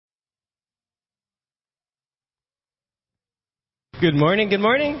Good morning, good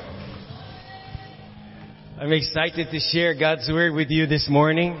morning. I'm excited to share God's Word with you this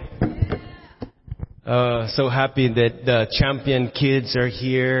morning. So happy that the champion kids are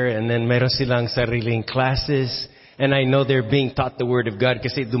here and then meron silang sariling classes. And I know they're being taught the Word of God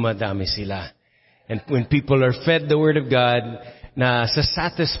kasi dumadami sila. And when people are fed the Word of God, na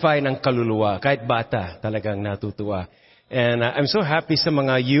satisfy ng kaluluwa, kahit bata, talagang natutuwa. And I'm so happy sa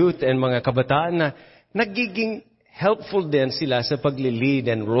mga youth and mga kabataan na nagiging helpful din sila sa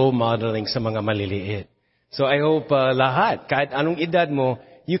pagli-lead and role modeling sa mga maliliit. So I hope lahat, kahit anong edad mo,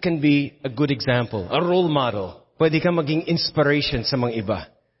 you can be a good example, a role model. Pwede ka maging inspiration sa mga iba.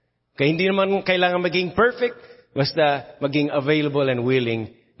 Kaya hindi naman kailangan maging perfect, basta maging available and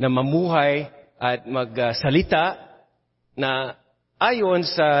willing na mamuhay at magsalita na ayon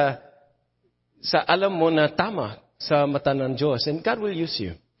sa alam mo na tama sa mata ng Diyos. And God will use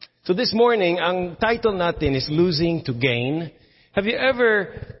you. So this morning, ang title natin is Losing to Gain. Have you ever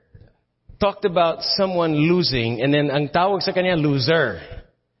talked about someone losing and then ang tawag sa kanya, loser?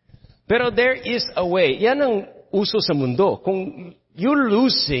 Pero there is a way. Yan ang uso sa mundo. Kung you're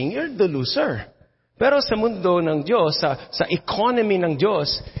losing, you're the loser. Pero sa mundo ng Diyos, sa economy ng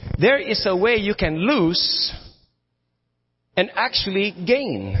Diyos, there is a way you can lose and actually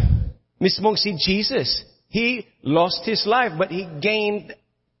gain. Mismong si Jesus, He lost His life, but He gained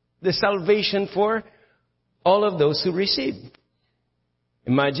the salvation for all of those who receive.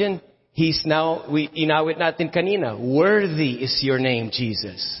 Imagine, He's now, inawit natin kanina, worthy is your name,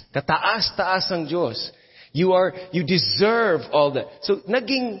 Jesus. Kataas-taas ang Diyos. You deserve all that. So,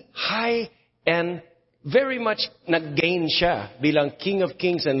 naging high and very much nag-gain siya bilang King of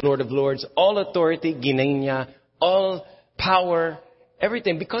Kings and Lord of Lords. All authority, ginain niya. All power,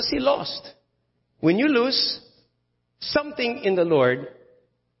 everything, because He lost. When you lose something in the Lord,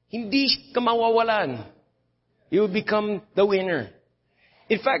 hindi ka mawawalan. You will become the winner.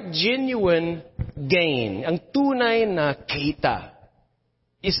 In fact, genuine gain, ang tunay na kita,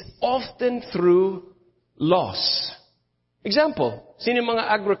 is often through loss. Example, sino yung mga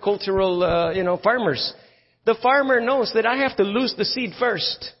agricultural, farmers? The farmer knows that I have to lose the seed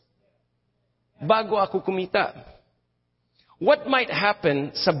first bago ako kumita. What might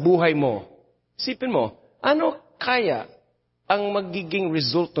happen sa buhay mo? Isipin mo, ano kaya ang magiging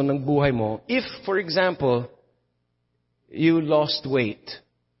resulto ng buhay mo if, for example, you lost weight?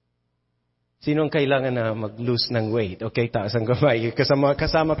 Sinong kailangan na mag-lose ng weight? Okay, taas ang kamay.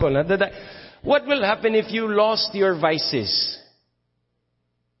 Kasama ko na. What will happen if you lost your vices?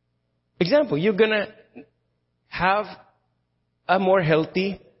 Example, you're gonna have a more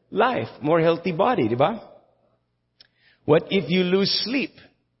healthy life, more healthy body, di ba? What if you lose sleep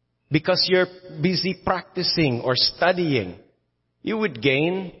because you're busy practicing or studying? You would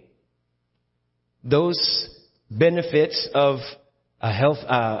gain those benefits of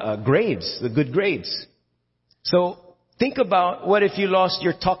grades, the good grades. So, think about what if you lost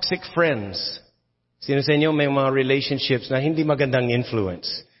your toxic friends? Sino sa inyo may mga relationships na hindi magandang influence?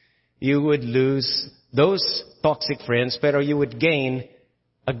 You would lose those toxic friends, pero you would gain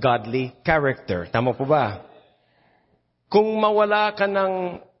a godly character. Tama po ba? Kung mawala ka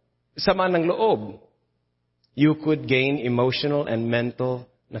ng sama ng loob, you could gain emotional and mental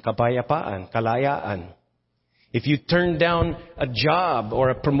na kapayapaan, kalayaan. If you turn down a job or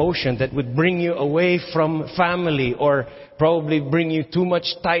a promotion that would bring you away from family or probably bring you too much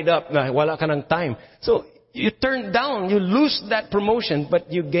tied up, na wala ka ng time. So, you turn down, you lose that promotion, but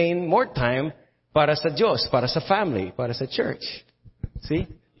you gain more time para sa Diyos, para sa family, para sa church.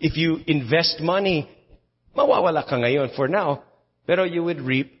 See? If you invest money, mawawala ka ngayon for now, pero you would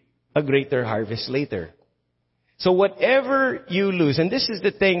reap a greater harvest later. So whatever you lose, and this is the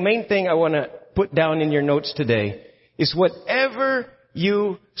main thing I want to put down in your notes today, is whatever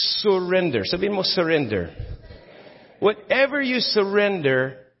you surrender. Sabihin mo, surrender. Whatever you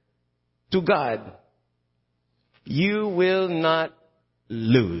surrender to God, you will not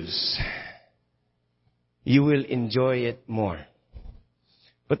lose. You will enjoy it more.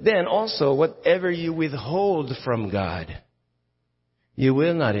 But then also, whatever you withhold from God, you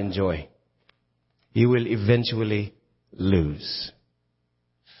will not enjoy. You will eventually lose.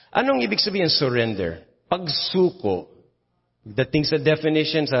 Anong ibig sabihin surrender? Pagsuko. Dating sa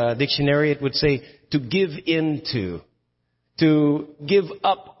definition sa dictionary, it would say to give into, to give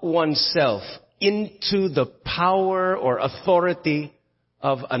up oneself into the power or authority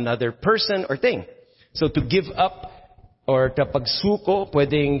of another person or thing. So to give up or to pagsuko,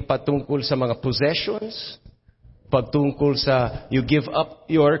 pwedeng patungkol sa mga possessions, pagtungkol sa you give up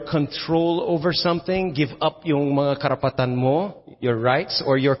your control over something, give up yung mga karapatan mo, your rights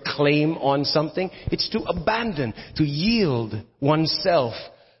or your claim on something. It's to abandon, to yield oneself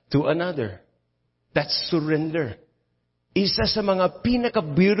to another. That's surrender. Isa sa mga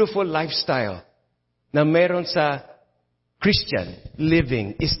pinaka-beautiful lifestyle na meron sa Christian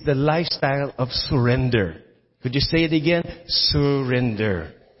living is the lifestyle of surrender. Could you say it again?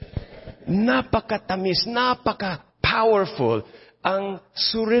 Surrender. Napakatamis, napaka-powerful ang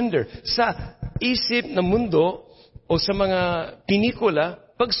surrender. Sa isip na mundo o sa mga pinikula,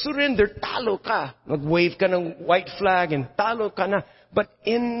 pag surrender, talo ka. Mag-wave ka ng white flag and talo ka na. But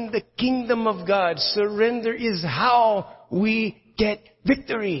in the kingdom of God, surrender is how we get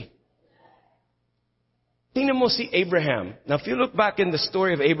victory. Tingnan mo si Abraham. Now, if you look back in the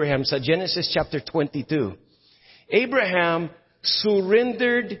story of Abraham sa Genesis chapter 22, Abraham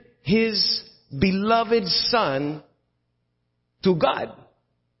surrendered his beloved son to God.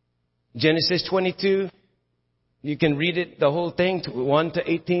 Genesis 22, you can read it, the whole thing, 1 to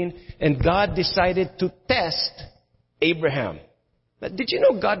 18. And God decided to test Abraham. But did you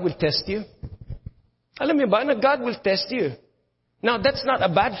know God will test you? Alam niyo ba na God will test you? Now, that's not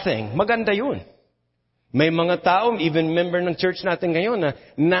a bad thing. Maganda yun. May mga tao, even member ng church natin ngayon, na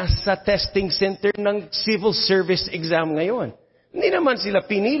nasa testing center ng civil service exam ngayon. Hindi naman sila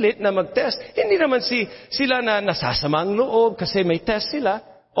pinilit na mag-test. Hindi naman sila na nasasama ang loob kasi may test sila.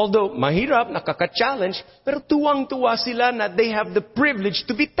 Although mahirap, nakaka-challenge, pero tuwang-tuwa sila na they have the privilege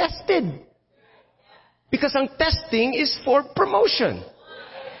to be tested. Because ang testing is for promotion.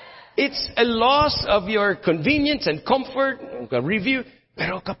 It's a loss of your convenience and comfort, review.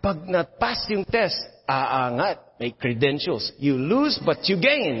 Pero kapag na-pass yung test, aangat, may credentials. You lose, but you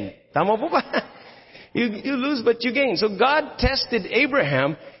gain. Tama po ba? You lose, but you gain. So God tested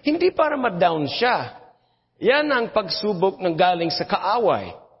Abraham, hindi para ma-down siya. Yan ang pagsubok ng galing sa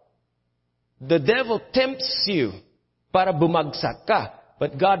kaaway. The devil tempts you para bumagsak ka.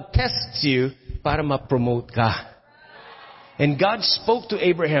 But God tests you para ma-promote ka. And God spoke to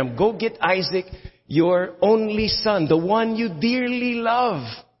Abraham, go get Isaac, your only son, the one you dearly love,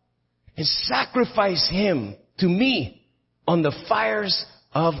 and sacrifice him to me on the fires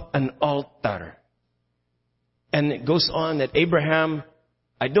of an altar. And it goes on that Abraham,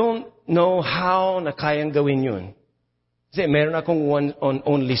 I don't know how na kayang gawin yun. Kasi meron akong one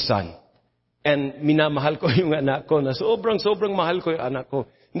only son. And minamahal ko yung anak ko na sobrang mahal ko yung anak ko.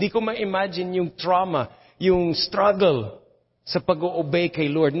 Hindi ko ma-imagine yung trauma, yung struggle sa pag-obey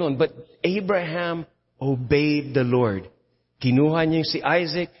kay Lord noon. But Abraham obeyed the Lord. Kinuha niya si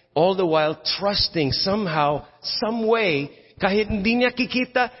Isaac, all the while trusting somehow, some way, kahit hindi niya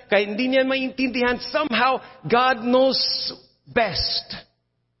kikita, kahit hindi niya maintindihan, somehow God knows best.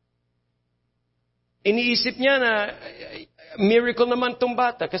 Iniisip niya na miracle naman tong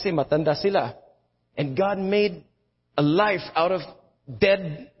bata kasi matanda sila. And God made a life out of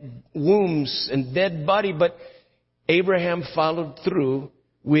dead wombs and dead body. But Abraham followed through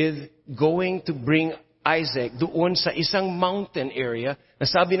with going to bring Isaac doon sa isang mountain area na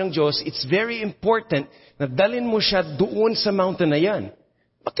sabi ng Diyos, it's very important na dalhin mo siya doon sa mountain na yan.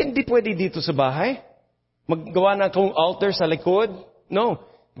 Bakit hindi pwede dito sa bahay? Maggawa na akong altar sa likod? No.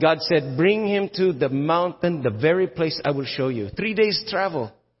 God said, bring him to the mountain, the very place I will show you. 3 days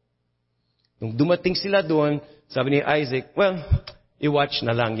travel. Nung dumating sila doon, sabi ni Isaac, well, i-watch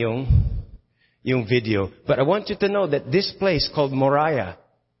na lang yung video. But I want you to know that this place called Moriah,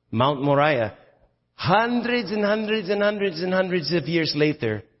 Mount Moriah, hundreds and hundreds and hundreds and hundreds of years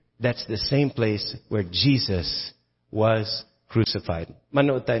later, that's the same place where Jesus was crucified.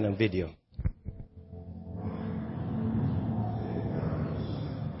 Manood tayo ng video.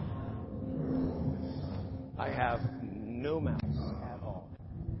 I have no mouse at all.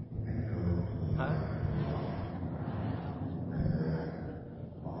 Huh?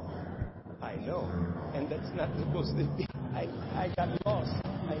 I know. And that's not supposed to be. I got lost.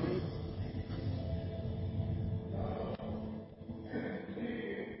 I need...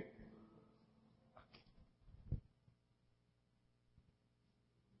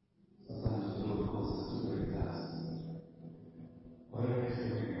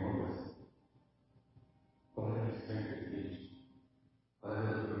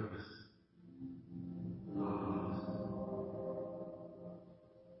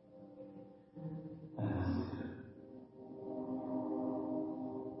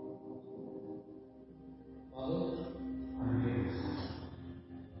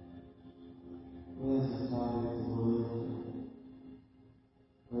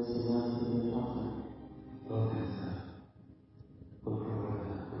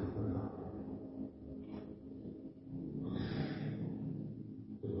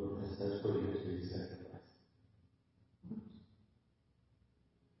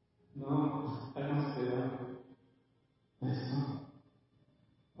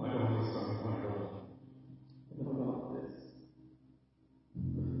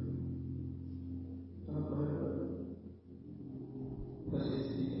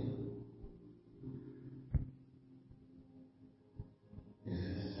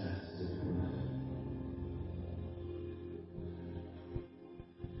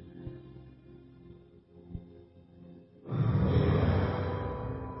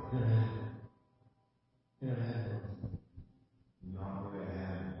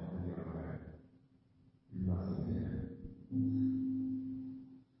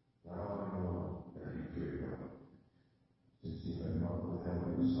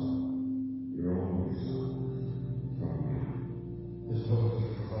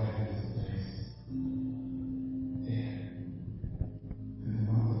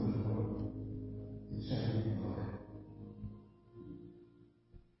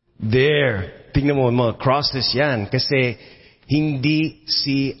 There. Tingnan mo, mga crosses yan. Kasi hindi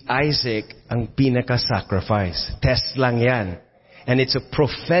si Isaac ang pinaka-sacrifice. Test lang yan. And it's a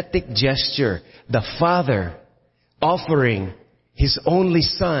prophetic gesture. The Father offering His only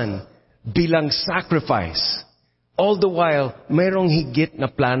Son bilang sacrifice. All the while, mayroong higit na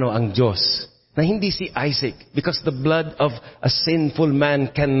plano ang Diyos na hindi si Isaac, because the blood of a sinful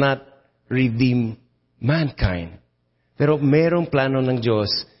man cannot redeem mankind. Pero mayroong plano ng Diyos,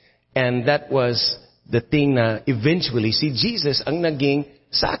 and that was the thing na eventually si Jesus ang naging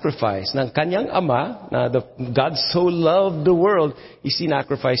sacrifice ng kanyang ama, na God so loved the world,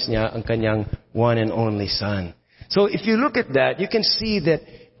 isinacrifice niya ang kanyang one and only Son. So if you look at that, you can see that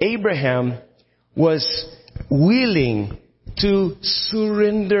Abraham was willing to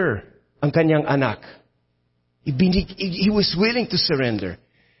surrender ang kanyang anak. He was willing to surrender.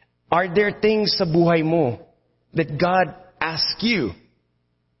 Are there things sa buhay mo that God asked you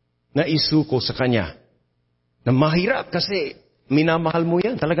na isuko sa Kanya? Na mahirap kasi minamahal mo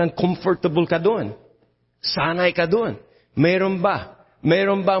yan. Talagang comfortable ka doon. Sanay ka doon. Meron ba?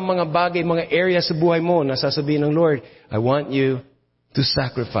 Meron ba mga bagay, mga area sa buhay mo na sasabihin ng Lord, I want you to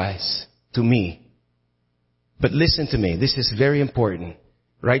sacrifice to me. But listen to me. This is very important.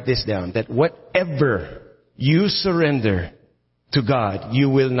 Write this down. That whatever you surrender to God, you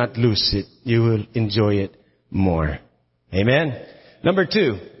will not lose it. You will enjoy it more. Amen? Number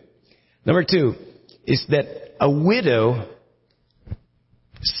two is that a widow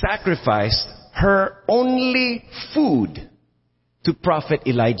sacrificed her only food to Prophet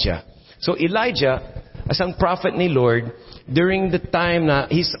Elijah. So Elijah, as ang prophet ni Lord, during the time na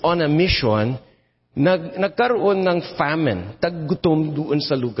he's on a mission, nagkaroon ng famine, taggutom doon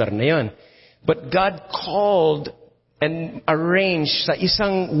sa lugar na yon. But God called and arranged sa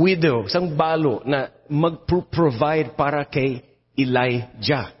isang widow, isang balo na mag-provide para kay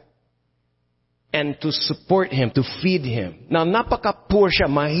Elijah. And to support him, to feed him. Now, napaka-poor siya.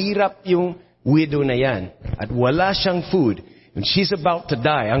 Mahirap yung widow na yan. At wala siyang food. When she's about to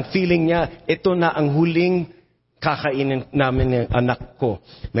die, ang feeling niya, ito na ang huling kakainin namin ng anak ko.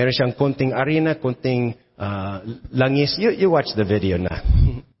 Meron siyang konting arena, konting langis. You watch the video na.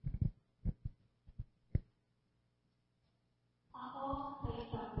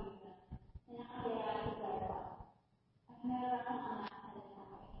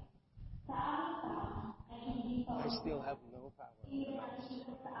 I still have no power. They won't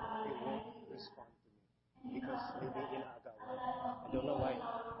respond to me because maybe inaagawan. I don't know why.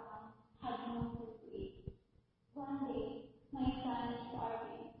 One day, my son is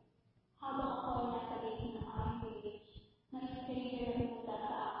starving. Habang ako ay nasa gate ng aming village, may stranger na pumunta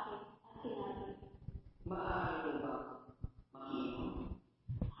sa akin at sinabi, maaari ko ba makiinom?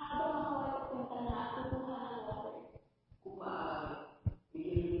 Habang ako ay pupunta na kukuha ng water, kung maaari,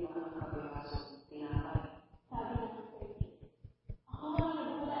 bigyan mo ng kapirasong tinapay, sabi ng stranger. Ako ay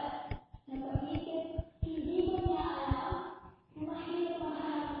nagulat, napag-isip, hindi mo niya alam, mahirap ang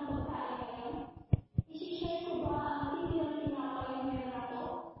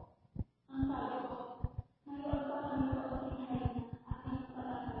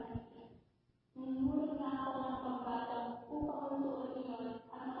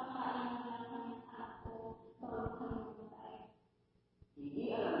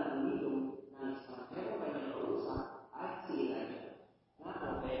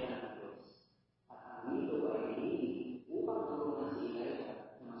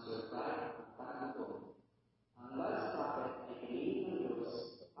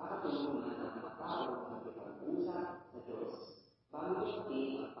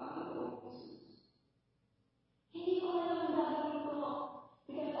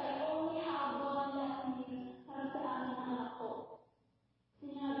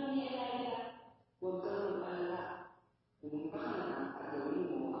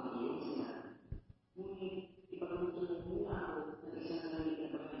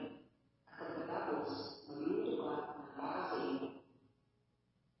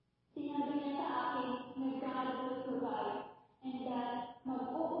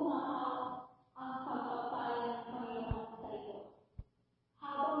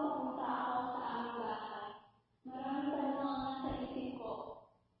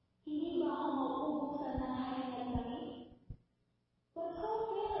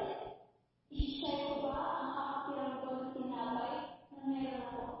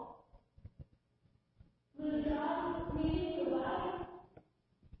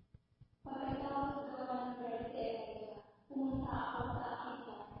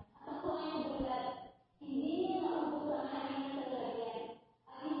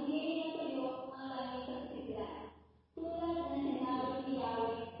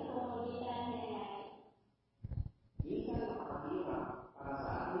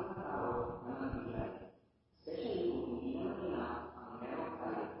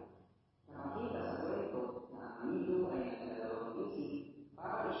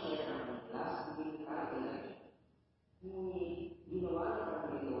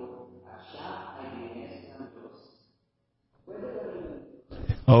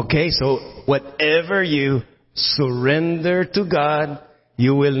Okay, so whatever you surrender to God,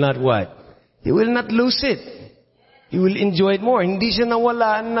 you will not what? You will not lose it. You will enjoy it more. Hindi siya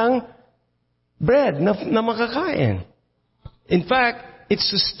nawalaan ng bread na makakain. In fact, it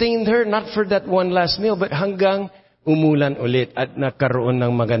sustained her not for that one last meal, but hanggang umulan ulit at nagkaroon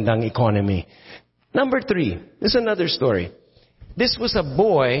ng magandang economy. Number 3, this is another story. This was a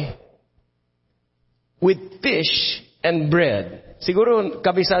boy with fish and bread. Siguro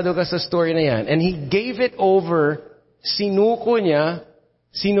kabisado ka sa story na yan. And he gave it over, sinuko niya,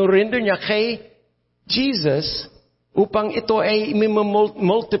 sinurrender niya kay Jesus upang ito ay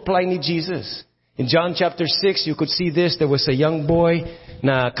multiply ni Jesus. In John chapter 6, you could see this. There was a young boy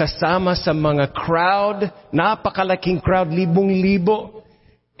na kasama sa mga crowd, napakalaking crowd, libong-libo.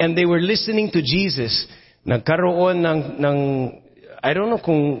 And they were listening to Jesus. Nagkaroon ng I don't know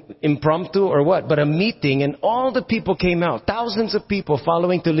kung impromptu or what, but a meeting, and all the people came out. Thousands of people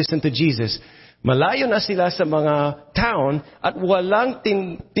following to listen to Jesus. Malayo na sila sa mga town at walang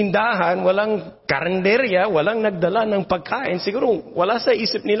tindahan, walang karinderya, walang nagdala ng pagkain. Siguro wala sa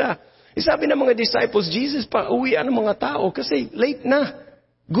isip nila. Sabi ng mga disciples, Jesus, pauwian ng mga tao kasi late na.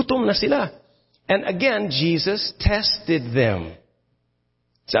 Gutom na sila. And again, Jesus tested them.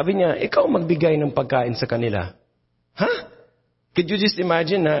 Sabi niya, ikaw magbigay ng pagkain sa kanila. Huh? Could you just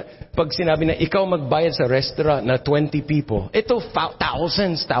imagine na pag sinabi na ikaw magbayad sa restaurant na 20 people, ito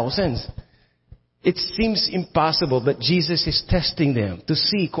thousands. It seems impossible, but Jesus is testing them to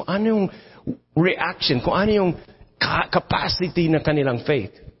see kung ano yung reaction, kung ano yung capacity ng kanilang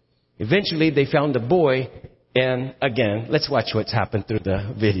faith. Eventually, they found the boy, and again, let's watch what's happened through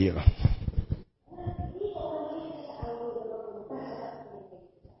the video.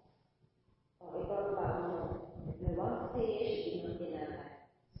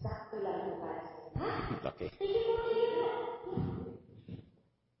 Okay.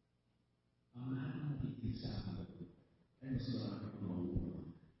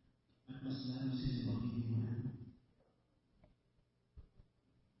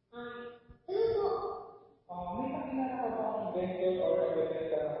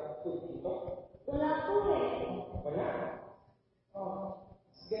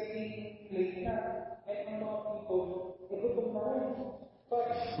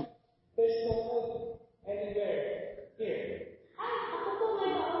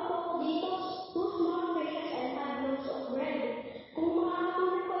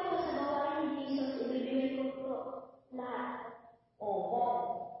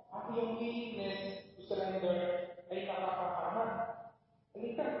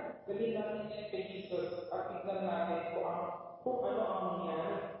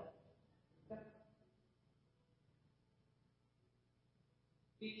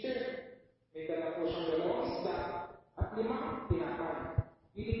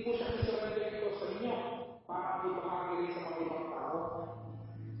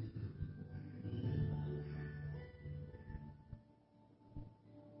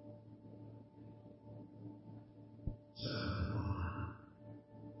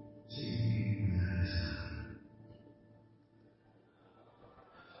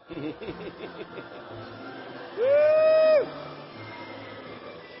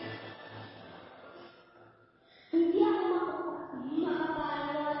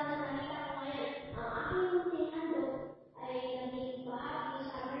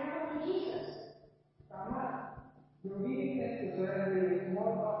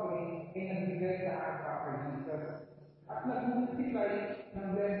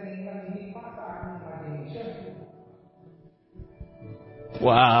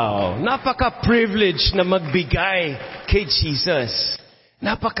 Wow! Napaka-privilege na magbigay kay Jesus.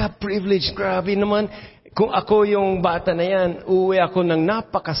 Napaka-privilege. Grabe naman. Kung ako yung bata na yan, uuwi ako ng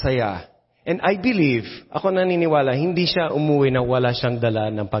napakasaya. And I believe, ako naniniwala, hindi siya umuwi na wala siyang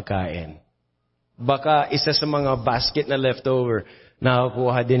dala ng pagkain. Baka isa sa mga basket na leftover,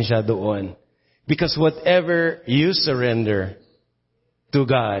 nakakuha din siya doon. Because whatever you surrender to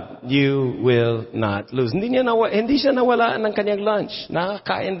God, you will not lose. Hindi siya nawalaan ng kanyang lunch.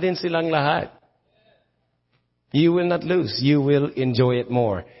 Nakakain din silang lahat. You will not lose. You will enjoy it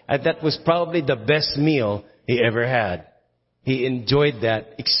more. And that was probably the best meal he ever had. He enjoyed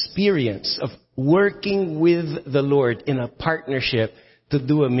that experience of working with the Lord in a partnership to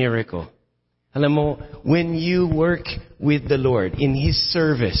do a miracle. Alam mo, when you work with the Lord in His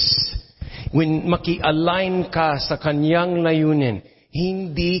service, when maki-align ka sa kanyang layunin,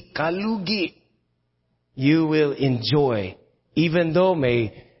 hindi kalugi. You will enjoy. Even though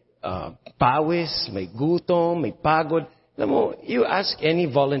may pawis, may gutom, may pagod. Alam mo, you ask any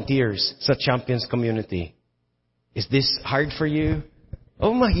volunteers sa Champions community, is this hard for you?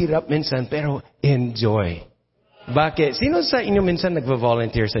 Oh, mahirap minsan, pero enjoy. Bakit? Sino sa inyo minsan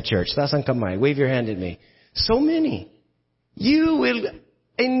nagva-volunteer sa church? Taas ang kamay. Wave your hand at me. So many. You will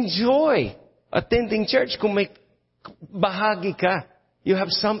enjoy attending church kung may bahagi ka. You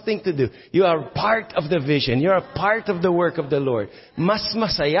have something to do. You are part of the vision. You are part of the work of the Lord. Mas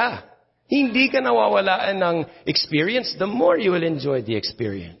masaya. Hindi ka nawawalaan ng experience, the more you will enjoy the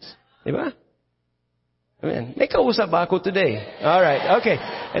experience. Diba? Amen. May kausap ako today. Alright, okay.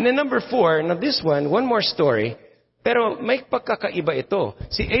 And then number 4, now this one more story. Pero may pagkakaiba ito.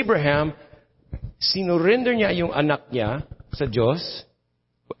 Si Abraham, sinurrender niya yung anak niya sa Diyos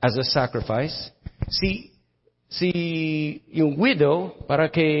as a sacrifice. Yung widow,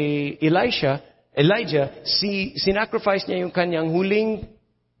 para kay Elijah, sinacrifice niya yung kanyang huling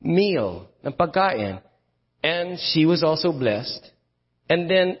meal ng pagkain. And she was also blessed. And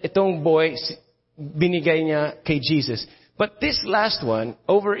then, itong boy, binigay niya kay Jesus. But this last one,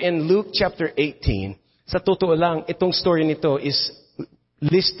 over in Luke chapter 18, sa totoo lang, itong story nito is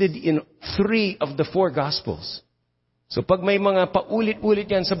listed in 3 of the 4 Gospels. So pag may mga paulit-ulit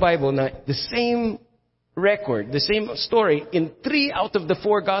yan sa Bible na the same record, the same story in 3 out of the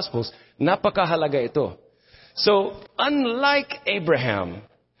 4 Gospels, napakahalaga ito. So, unlike Abraham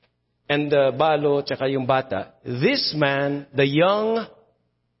and the balo tsaka yung bata, this man, the young,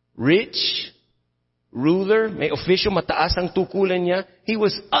 rich, ruler, may official, mataas ang tukulan niya, he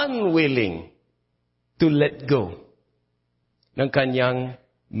was unwilling to let go ng kanyang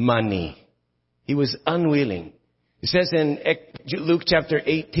money. He was unwilling. It says in Luke chapter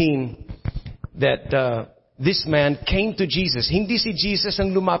 18 that this man came to Jesus. Hindi si Jesus ang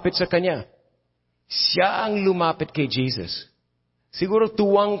lumapit sa kanya. Siya ang lumapit kay Jesus. Siguro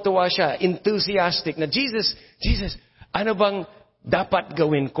tuwang-tuwa siya, enthusiastic na, Jesus, ano bang dapat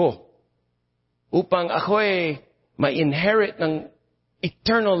gawin ko upang ako ma-inherit ng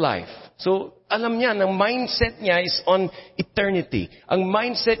eternal life? So, alam niya, ang mindset niya is on eternity. Ang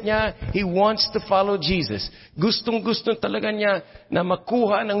mindset niya, he wants to follow Jesus. Gustong-gusto talaga niya na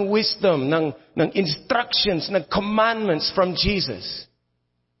makuha ng wisdom, ng instructions, ng commandments from Jesus.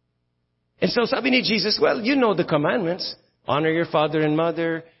 And so sabi ni Jesus, well, you know the commandments. Honor your father and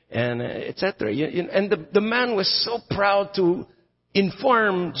mother, and etc. And the man was so proud to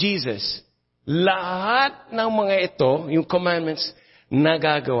inform Jesus, lahat ng mga ito, yung commandments,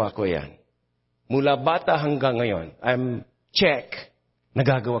 nagagawa ko yan. Mula bata hanggang ngayon, I'm check,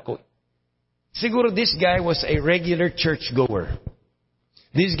 nagagawa ko. Siguro this guy was a regular churchgoer.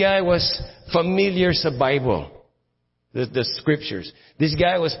 This guy was familiar sa Bible, the scriptures. This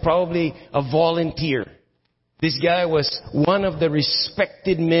guy was probably a volunteer. This guy was one of the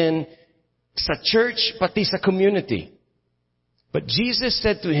respected men sa church, pati sa community. But Jesus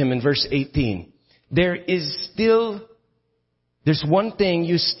said to him in verse 18, there's one thing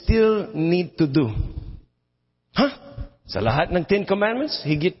you still need to do. Sa lahat ng 10 commandments,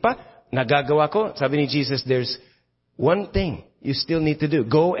 higit pa, nagagawa ko. Sabi ni Jesus, there's one thing you still need to do.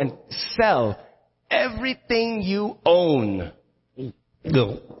 Go and sell everything you own.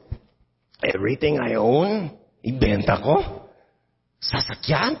 Go. Everything I own, ibenta ko.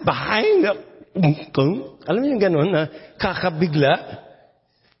 Sasakyan, bahay. Alam niyo yung ganun na kakabigla.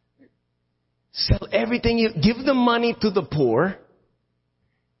 Sell everything give the money to the poor,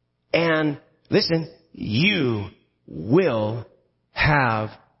 and listen, you will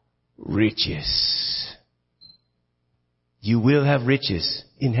have riches. You will have riches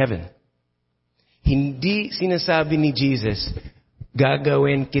in heaven. Hindi sinasabi ni Jesus,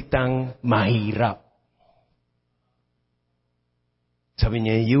 gagawin kitang mahirap. Sabi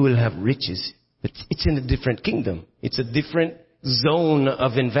niya, you will have riches. But it's in a different kingdom. It's a different zone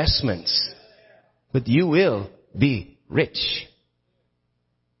of investments. But you will be rich.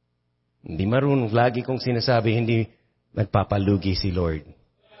 Hindi marunong. Lagi kong sinasabi, hindi nagpapalugi si Lord.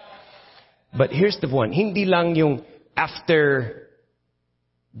 But here's the one. Hindi lang yung after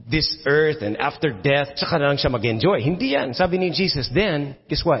this earth and after death, tsaka na lang siya mag-enjoy. Hindi yan. Sabi ni Jesus, then,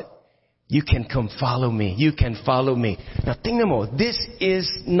 guess what? You can come follow me. You can follow me. Now, tingnan mo, this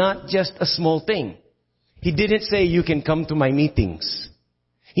is not just a small thing. He didn't say, you can come to my meetings.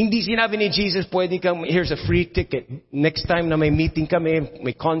 Hindi sinabi ni Jesus, pwede kang, here's a free ticket. Next time na may meeting ka,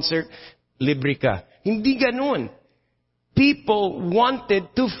 may concert, libre ka. Hindi ganun. People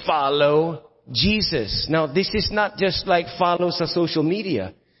wanted to follow Jesus. Now, this is not just like follow sa social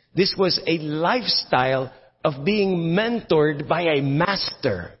media. This was a lifestyle of being mentored by a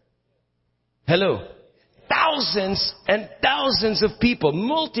master. Hello. Thousands and thousands of people,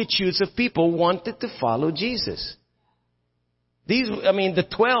 multitudes of people wanted to follow Jesus. The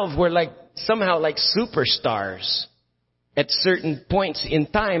 12 were somehow like superstars. at certain points in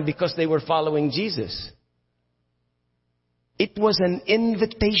time because they were following Jesus. It was an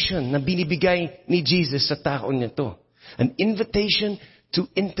invitation na binibigay ni Jesus sa tao nito. An invitation to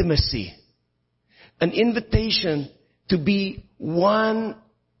intimacy. An invitation to be one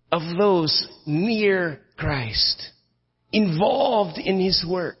of those near Christ. Involved in His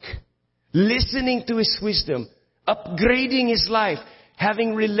work. Listening to His wisdom. Upgrading his life.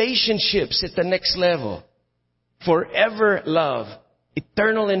 Having relationships at the next level. Forever love.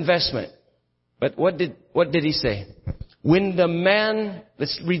 Eternal investment. But what did he say? When the man,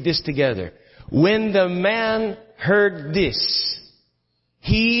 let's read this together. When the man heard this,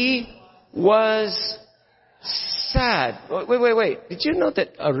 he was sad. Wait. Did you know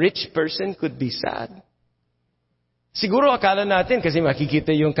that a rich person could be sad? Siguro akala natin kasi makikita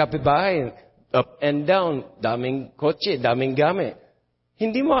yung kapitbahay, up and down, daming kotse, daming gamit.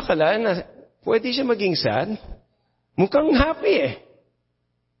 Hindi mo akalaan na pwede siya maging sad. Mukhang happy eh.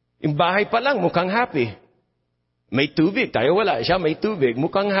 Yung bahay pa lang, mukhang happy. May tubig. Tayo wala. Siya may tubig.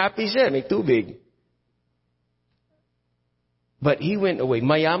 Mukhang happy siya. May tubig. But he went away.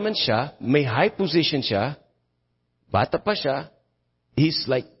 Mayaman siya. May high position siya. Bata pa siya. He's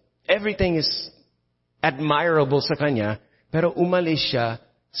like, everything is admirable sa kanya. Pero umalis siya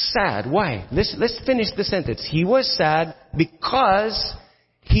sad. Why? Let's finish the sentence. He was sad because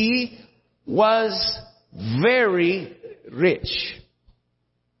he was very rich.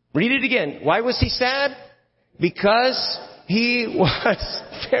 Read it again. Why was he sad? Because he was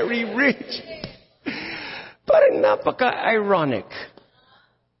very rich. Parang napaka-ironic.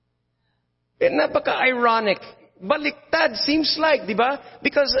 Napaka-ironic. Baliktad seems like, di ba?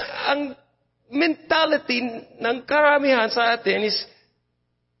 Because ang mentality ng karamihan sa atin is,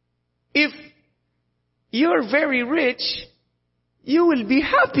 if you're very rich, you will be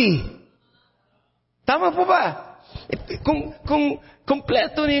happy. Tama po ba? Kung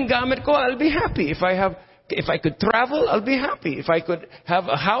kompleto na yung gamit ko, I'll be happy. If I could travel, I'll be happy. If I could have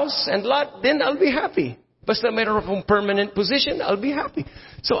a house and lot, then I'll be happy. Basta mayroon akong permanent position, I'll be happy.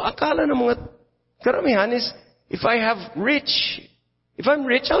 So akala ng mga karamihan is, if I'm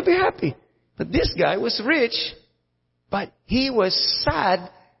rich, I'll be happy. But this guy was rich, but he was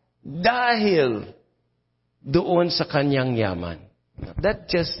sad dahil doon sa kanyang yaman. That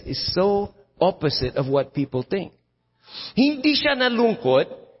just is so opposite of what people think. Hindi siya nalungkot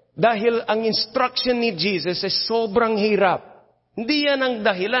dahil ang instruction ni Jesus ay sobrang hirap. Hindi yan ang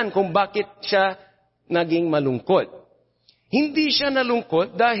dahilan kung bakit siya naging malungkot. Hindi siya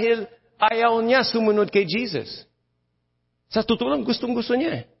nalungkot dahil ayaw niya sumunod kay Jesus. Sa totoo lang, gustong-gusto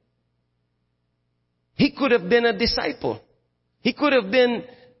niya. He could have been a disciple. He could have been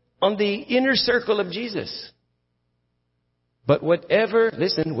on the inner circle of Jesus. But whatever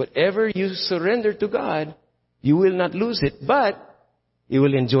you surrender to God, you will not lose it, but you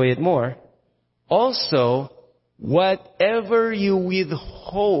will enjoy it more. Also, whatever you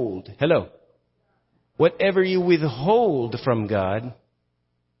withhold from God,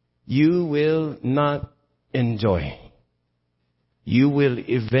 you will not enjoy. You will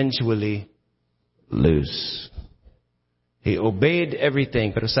eventually lose. He obeyed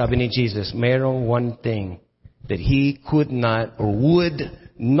everything, pero sabi ni Jesus, mayroong one thing that he could not or would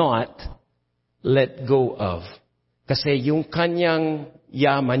not let go of. Kasi yung kanyang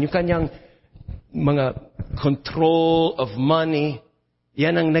yaman, yung kanyang mga control of money,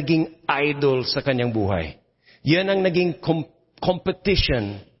 yan ang naging idol sa kanyang buhay. Yan ang naging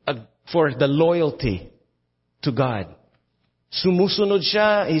competition for the loyalty to God. Sumusunod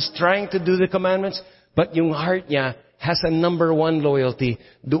siya, he's trying to do the commandments, but yung heart niya has a number one loyalty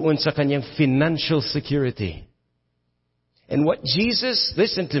doon sa kanyang financial security. And what Jesus,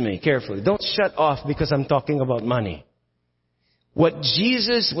 listen to me carefully, don't shut off because I'm talking about money. What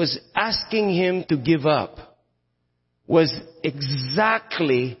Jesus was asking him to give up was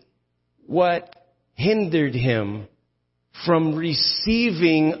exactly what hindered him from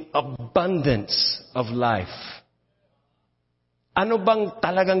receiving abundance of life. Ano bang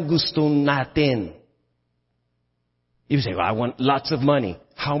talagang gusto natin? You say, well, I want lots of money.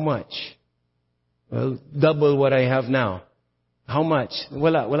 How much? Well, double what I have now. How much?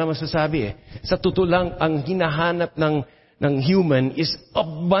 Wala masasabi eh. Sa totoo lang, ang hinahanap ng human is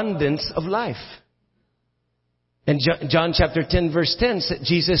abundance of life. And John chapter 10 verse 10,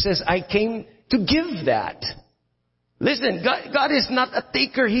 Jesus says, I came to give that. Listen, God is not a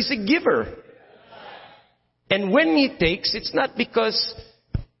taker, He's a giver. And when He takes, it's not because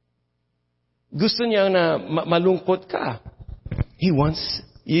gusto niya na malungkot ka. He wants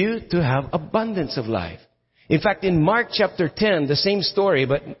you to have abundance of life. In fact, in Mark chapter 10, the same story,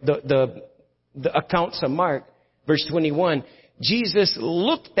 but the account sa Mark, Verse 21, Jesus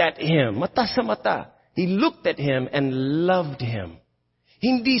looked at him, mata sa mata. He looked at him and loved him.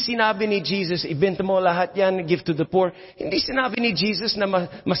 Hindi sinabi ni Jesus, ibenta mo lahat yan, give to the poor. Hindi sinabi ni Jesus na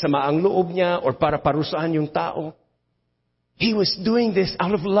masama ang loob niya or para parusahan yung tao. He was doing this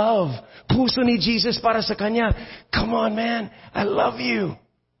out of love. Puso ni Jesus para sa kanya. Come on, man. I love you.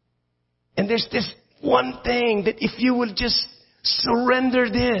 And there's this one thing that if you will just surrender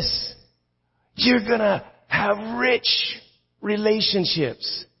this, you're gonna have rich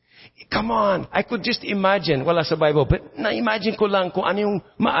relationships. Come on. I could just imagine, wala sa Bible, but na-imagine ko lang kung ano yung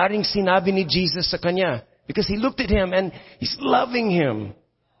maaring sinabi ni Jesus sa kanya. Because he looked at him and he's loving him.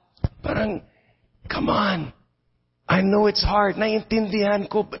 Parang, come on. I know it's hard. Naiintindihan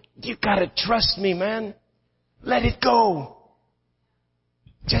ko, but you gotta trust me, man. Let it go.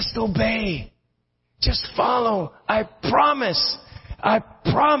 Just obey. Just follow. I promise. God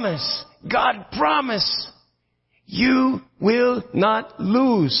promise. You will not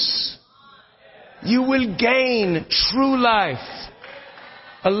lose. You will gain true life.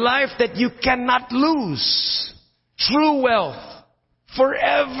 A life that you cannot lose. True wealth.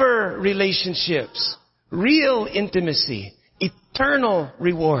 Forever relationships. Real intimacy. Eternal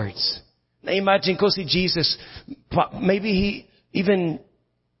rewards. Na-imagine ko si Jesus, maybe he even,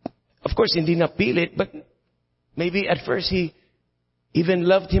 of course, hindi napilit, but maybe at first he even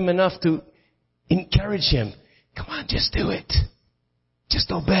loved him enough to encourage him. Come on, just do it. Just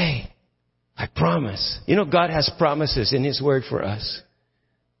obey. I promise. You know, God has promises in His Word for us.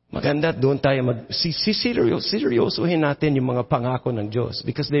 Maganda doon tayo seryosohin natin yung mga pangako ng Diyos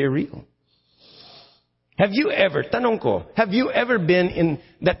because they are real. Have you ever been in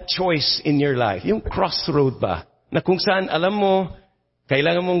that choice in your life? Yung crossroad ba? Na kung saan alam mo,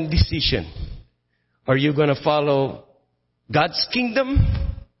 kailangan mong decision. Are you gonna follow God's kingdom?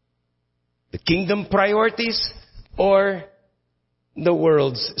 The kingdom priorities? Or the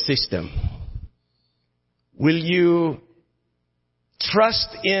world's system? Will you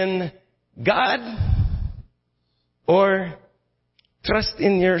trust in God? Or trust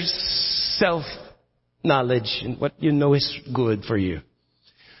in your self-knowledge and what you know is good for you?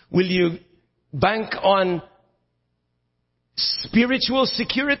 Will you bank on spiritual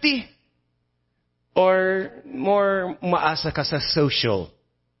security? Or more maasa ka sa social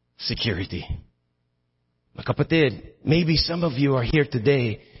security? My kapatid, maybe some of you are here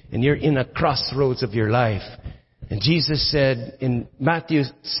today and you're in a crossroads of your life. And Jesus said in Matthew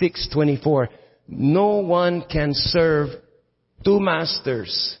 6:24, no one can serve two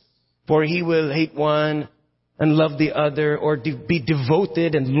masters, for he will hate one and love the other, or be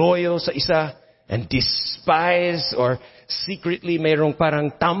devoted and loyal sa isa and despise or secretly mayroong parang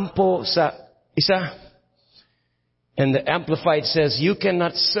tampo sa isa. And the Amplified says, you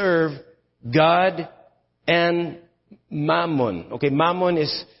cannot serve God and mammon. Okay, mammon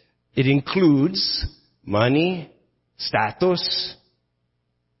it includes money, status,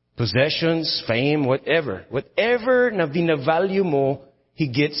 possessions, fame, whatever. Whatever na binavalue mo,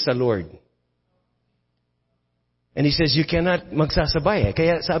 higit sa Lord. And He says, you cannot magsasabay.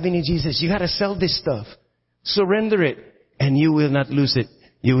 Kaya sabi ni Jesus, you gotta sell this stuff. Surrender it. And you will not lose it.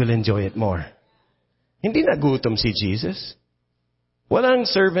 You will enjoy it more. Hindi nagutom si Jesus. Walang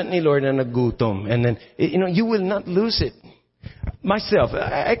servant ni Lord na nagutom. And then, you will not lose it. Myself,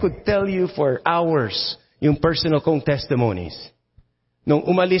 I could tell you for hours yung personal kong testimonies. Nung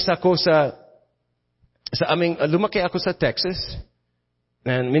umalis ako lumaki ako sa Texas.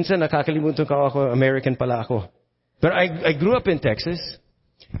 And minsan nakakalimutan ko ako, American pala ako. But I grew up in Texas.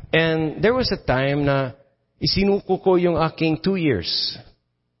 And there was a time na isinuko ko yung aking 2 years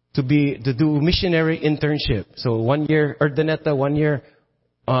to do missionary internship. So 1 year Urdaneta, 1 year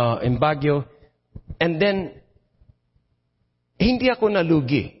in Baguio. And then hindi ako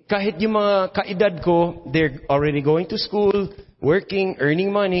nalugi. Kahit yung mga kaedad ko, they're already going to school, working,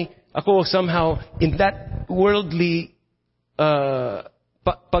 earning money. Ako somehow in that worldly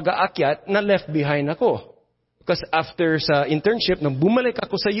pag-aakyat, na left behind ako. Because after sa internship, nang bumalik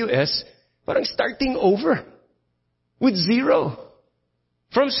ako sa US, parang starting over with zero.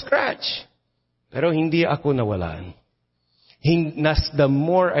 From scratch. Pero hindi ako nawalan. The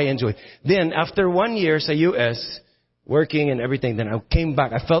more I enjoyed. Then, after 1 year sa US, working and everything, then I came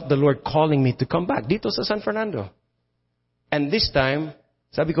back. I felt the Lord calling me to come back dito sa San Fernando. And this time,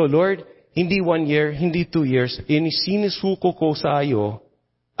 sabi ko, Lord, hindi 1 year, hindi 2 years, sinisuko ko sa iyo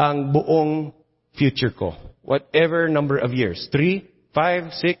ang buong future ko. Whatever number of years. 3,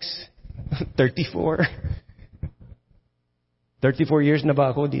 5, 6, 34. 34 years na ba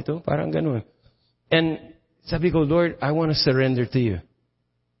ako dito? Parang ganun. And sabi ko, Lord, I want to surrender to you.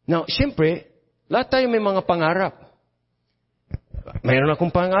 Now, syempre, Lahat tayo may mga pangarap. Mayroon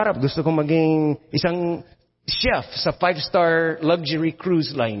akong pangarap. Gusto kong maging isang chef sa 5-star luxury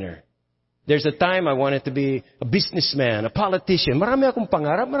cruise liner. There's a time I wanted to be a businessman, a politician. Marami akong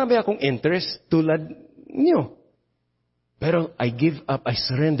pangarap, marami akong interest tulad niyo. Pero I give up, I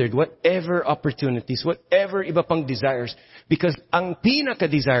surrendered whatever opportunities, whatever iba pang desires. Because ang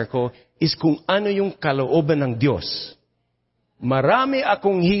pinaka-desire ko is kung ano yung kalooban ng Diyos. Marami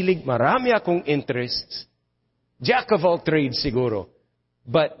akong hilig, marami akong interests. Jack of all trades siguro.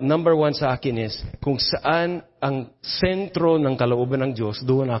 But number one sa akin is, kung saan ang sentro ng kalooban ng Diyos,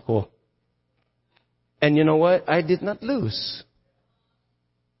 doon ako. And you know what? I did not lose.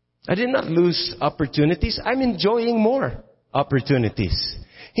 I did not lose opportunities. I'm enjoying more opportunities.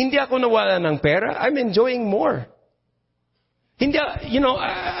 Hindi ako nawala ng pera. I'm enjoying more. Hindi,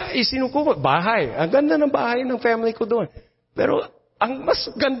 isinuko ko, bahay. Ang ganda ng bahay ng family ko doon. Pero, ang mas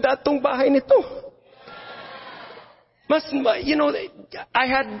ganda tong bahay nito. I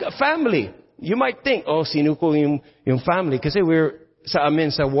had a family. You might think, sinuko yung family. Kasi sa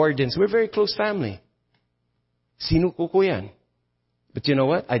amin, sa Wardens, we're very close family. Sinuko ko yan. But you know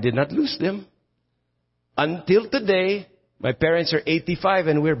what? I did not lose them. Until today, my parents are 85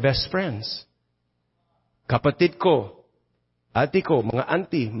 and we're best friends. Kapatid ko, ate ko, mga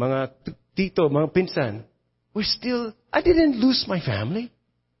auntie, mga tito, mga pinsan, I didn't lose my family.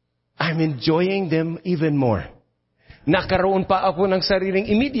 I'm enjoying them even more. Nakaroon pa ako ng sariling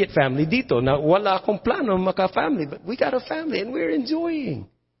immediate family dito na wala akong plano maka-family. But we got a family and we're enjoying.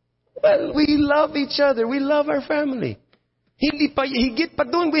 Well, we love each other. We love our family. Higit pa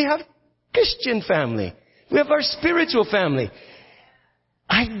doon, we have Christian family. We have our spiritual family.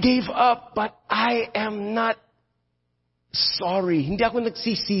 I gave up, but I am not sorry. Hindi ako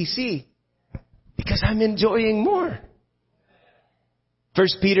nagsisisi. Because I'm enjoying more. 1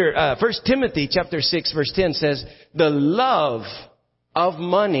 Timothy chapter 6 verse 10 says, the love of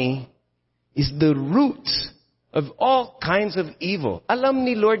money is the root of all kinds of evil. Alam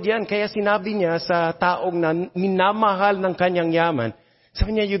ni Lord yan, kaya sinabi niya sa taong na minamahal ng kanyang yaman,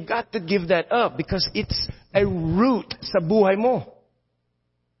 sabi niya, you got to give that up because it's a root sa buhay mo.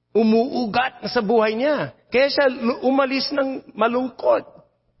 Umuugat na sa buhay niya. Kaya siya umalis ng malungkot.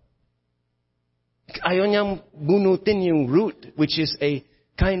 Ayaw niyang bunutin yung root, which is a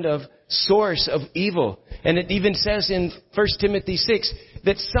kind of source of evil. And it even says in 1 Timothy 6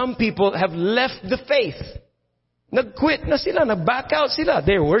 that some people have left the faith. Nag-quit na sila, nag-back out sila.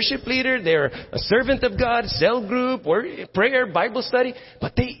 They're worship leader, they're a servant of God, cell group, or prayer, Bible study.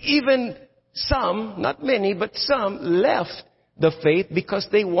 But some, not many, but some left the faith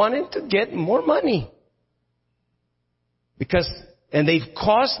because they wanted to get more money. And they've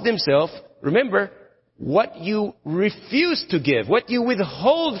caused themselves, remember, what you refuse to give, what you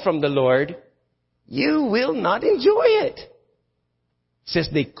withhold from the Lord, you will not enjoy it. It says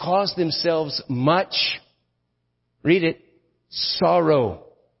they caused themselves much, read it, sorrow,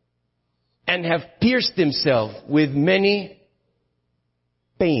 and have pierced themselves with many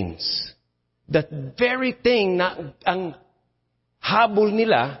pains. That very thing na ang habol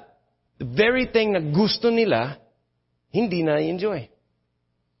nila, the very thing na gusto nila, hindi na enjoy.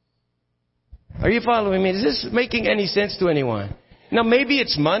 Are you following me? Is this making any sense to anyone? Now, maybe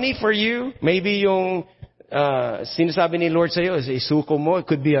it's money for you. Maybe yung sinasabi ni Lord sa'yo is isuko mo. It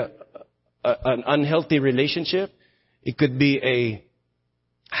could be an unhealthy relationship. It could be a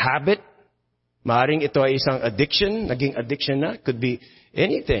habit. Maaring ito ay isang addiction. Naging addiction na. It could be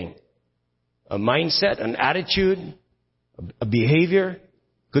anything. A mindset, an attitude, a behavior.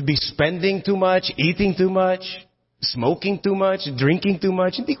 Could be spending too much, eating too much, smoking too much, drinking too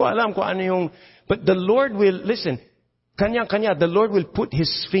much. Hindi ko alam kung ano yung... But the Lord will, listen, kanya-kanya, the Lord will put His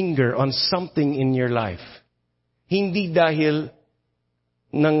finger on something in your life. Hindi dahil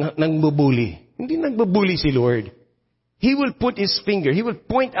nangbubuli. Hindi nangbubuli si Lord. He will put His finger. He will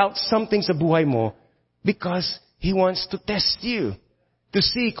point out something sa buhay mo because He wants to test you. To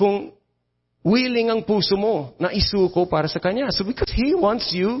see kung willing ang puso mo na isuko para sa Kanya. So because He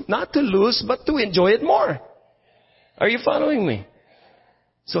wants you not to lose but to enjoy it more. Are you following me?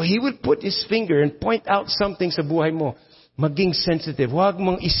 So He would put His finger and point out something sa buhay mo. Maging sensitive. Huwag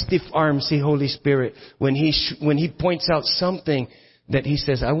mong stiff arm si Holy Spirit when He points out something that He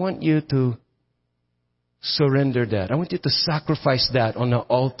says, I want you to surrender that. I want you to sacrifice that on the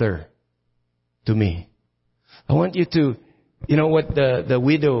altar to me. I want you to, you know what the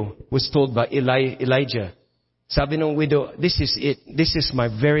widow was told by Elijah. Sabi ng widow, this is it. This is my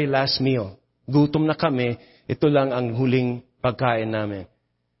very last meal. Gutom na kami. Ito lang ang huling pagkain namin.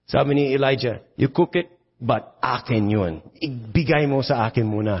 Sabi ni Elijah, you cook it, but akin yun. Ibigay mo sa akin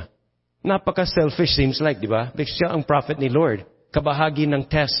muna. Napaka-selfish seems like, di ba? Because siya ang prophet ni Lord. Kabahagi ng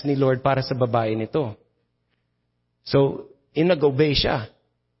test ni Lord para sa babae nito. So, nag-obey siya.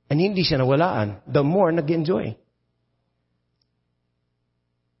 And hindi siya nawalaan. The more nag-enjoy.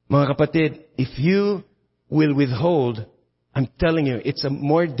 Mga kapatid, if you will withhold, I'm telling you, it's a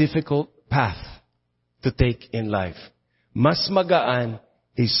more difficult path to take in life. Mas magaan,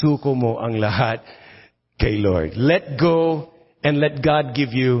 isuko mo ang lahat kay Lord. Let go and let God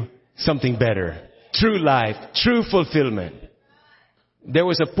give you something better. True life, true fulfillment. There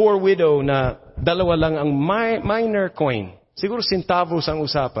was a poor widow na dalawa lang ang minor coin. Siguro centavos ang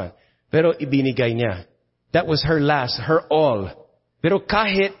usapan. Pero ibinigay niya. That was her last, her all. Pero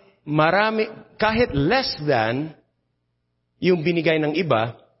kahit less than yung binigay ng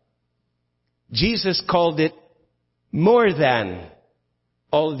iba, Jesus called it more than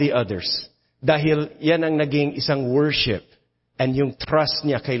all the others. Dahil yan ang naging isang worship and yung trust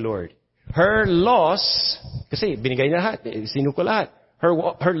niya kay Lord. Her loss, kasi binigay niya lahat, sinuko lahat.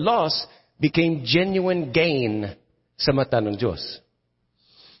 Her loss became genuine gain sa mata ng Diyos.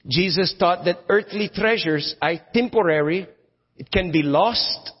 Jesus taught that earthly treasures are temporary. It can be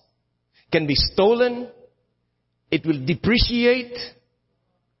lost, can be stolen, it will depreciate.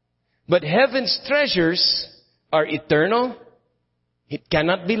 But heaven's treasures are eternal. It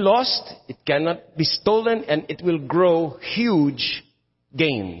cannot be lost, it cannot be stolen, and it will grow huge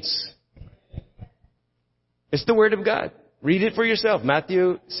gains. It's the Word of God. Read it for yourself.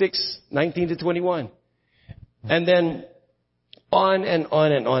 Matthew 6:19-21. And then, on and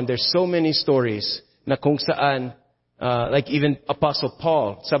on and on. There's so many stories na kung saan, like even Apostle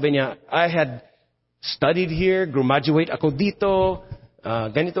Paul, sabi niya, I had studied here, graduate ako dito,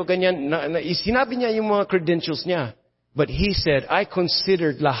 ganito, ganyan. Sinabi niya yung mga credentials niya. But he said, I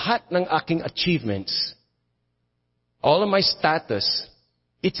considered lahat ng aking achievements, all of my status,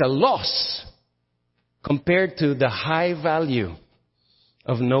 it's a loss compared to the high value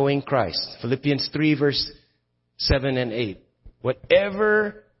of knowing Christ. Philippians 3 verse 7 and 8.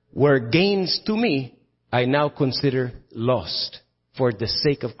 Whatever were gains to me, I now consider lost for the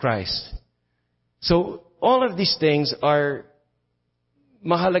sake of Christ. So, all of these things are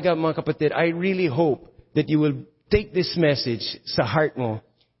mahalaga, mga kapatid. I really hope that you will take this message sa heart mo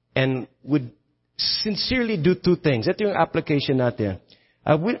and would sincerely do two things. Ito yung application natin.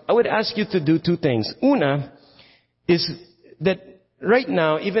 I would ask you to do two things. Una is that right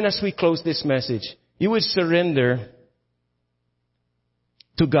now, even as we close this message, you would surrender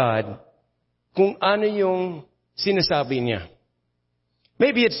to God kung ano yung sinasabi niya.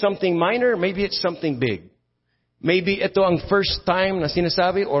 Maybe it's something minor, maybe it's something big. Maybe ito ang first time na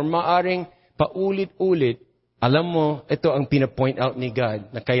sinasabi or maaring paulit-ulit, alam mo, ito ang pinapoint out ni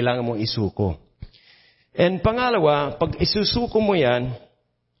God na kailangan mong isuko. And pangalawa, pag isusuko mo yan,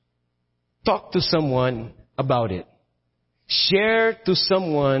 talk to someone about it. Share to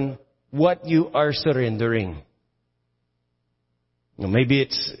someone what you are surrendering. Maybe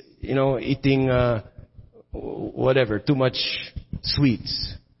it's, eating, too much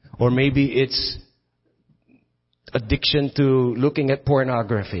sweets. Or maybe it's addiction to looking at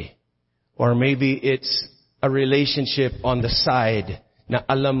pornography. Or maybe it's a relationship on the side na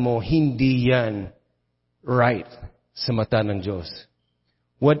alam mo hindi yan right sa mata ng Diyos.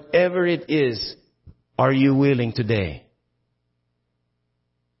 Whatever it is, are you willing today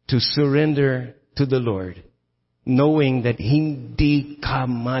to surrender to the Lord, knowing that hindi ka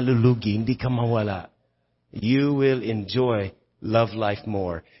malulugi, hindi ka mawala. You will enjoy love life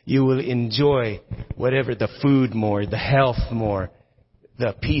more. You will enjoy whatever, the food more, the health more,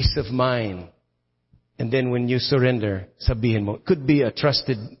 the peace of mind. And then when you surrender, sabihin mo, could be a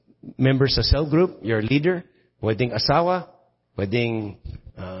trusted member sa cell group, your leader, pwedeng asawa, pwedeng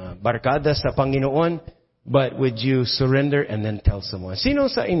barkada sa Panginoon, but would you surrender and then tell someone? Sino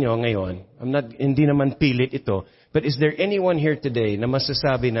sa inyo ngayon, hindi naman pilit ito, but is there anyone here today na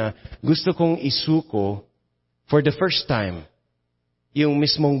masasabi na gusto kong isuko for the first time yung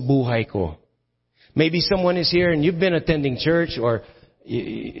mismong buhay ko? Maybe someone is here and you've been attending church, or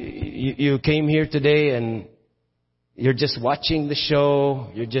you came here today and you're just watching the show,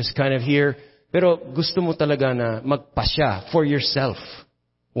 you're just kind of here, pero gusto mo talaga na magpasya for yourself,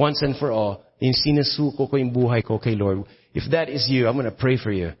 once and for all, yung sinusuko ko yung buhay ko kay Lord. If that is you, I'm going to pray for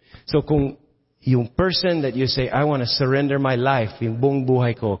you. So kung yung person that you say, I want to surrender my life, yung buong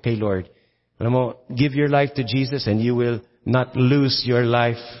buhay ko kay Lord, alam mo, give your life to Jesus and you will not lose your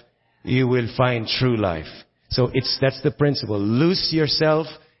life. You will find true life. So that's the principle. Lose yourself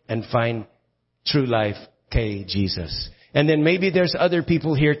and find true life kay Jesus. And then maybe there's other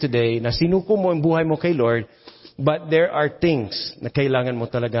people here today na sinuko mo ang buhay mo kay Lord, but there are things na kailangan mo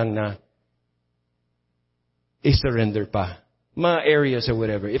talagang na i-surrender pa. Mga areas or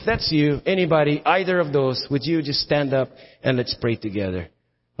whatever. If that's you, anybody, either of those, would you just stand up and let's pray together?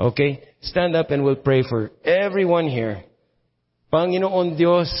 Okay? Stand up and we'll pray for everyone here. Panginoon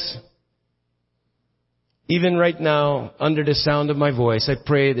Diyos, even right now, under the sound of my voice, I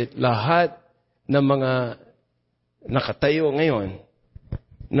pray that lahat ng mga nakatayo ngayon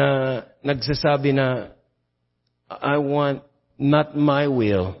na nagsasabi na, I want not my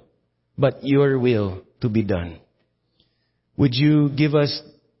will, but your will to be done. Would you give us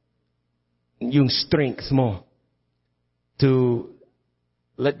yung strength mo to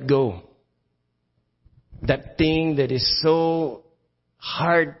let go? That thing that is so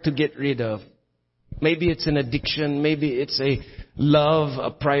hard to get rid of. Maybe it's an addiction. Maybe it's a love, a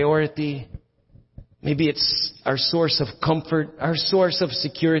priority. Maybe it's our source of comfort, our source of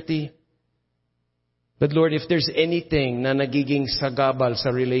security. But Lord, if there's anything na nagiging sagabal sa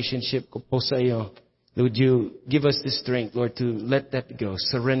relationship ko po sa iyo, would you give us the strength, Lord, to let that go,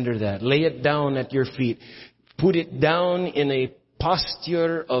 surrender that, lay it down at your feet, put it down in a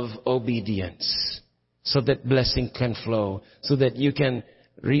posture of obedience so that blessing can flow, so that you can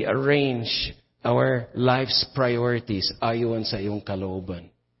rearrange our life's priorities ayon sa iyong kalooban.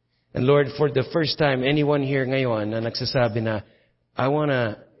 And Lord, for the first time, anyone here ngayon na nagsasabi na, I want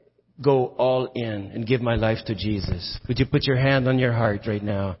to go all in and give my life to Jesus. Would you put your hand on your heart right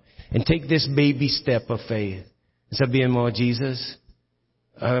now and take this baby step of faith? Sabihin mo, Jesus,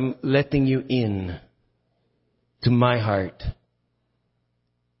 I'm letting you in to my heart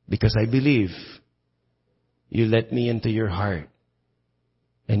because I believe you let me into your heart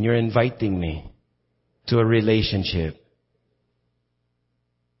and you're inviting me to a relationship.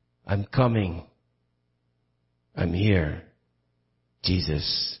 I'm coming. I'm here.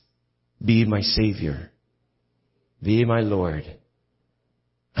 Jesus, be my Savior. Be my Lord.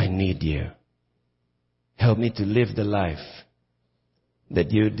 I need you. Help me to live the life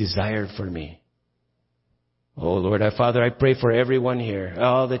that you desire for me. Oh Lord, Father, I pray for everyone here,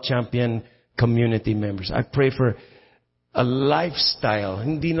 all the Champion community members. I pray for a lifestyle,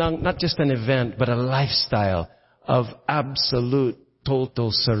 hindi lang, not just an event, but a lifestyle of absolute, total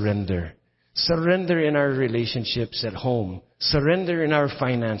surrender. Surrender in our relationships at home. Surrender in our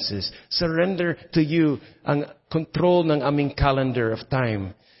finances. Surrender to you ang control ng aming calendar of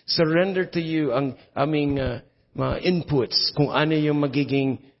time. Surrender to you ang aming mga inputs, kung ano yung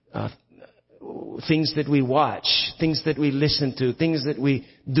magiging things that we watch, things that we listen to, things that we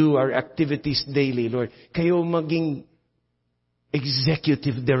do, our activities daily, Lord. Kayo maging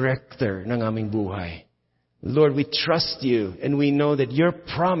executive director ng aming buhay. Lord, we trust you and we know that your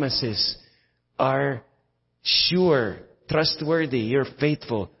promises are sure, trustworthy, you're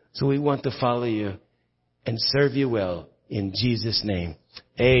faithful. So we want to follow you and serve you well in Jesus' name.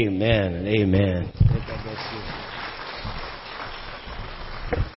 Amen and amen. God bless you.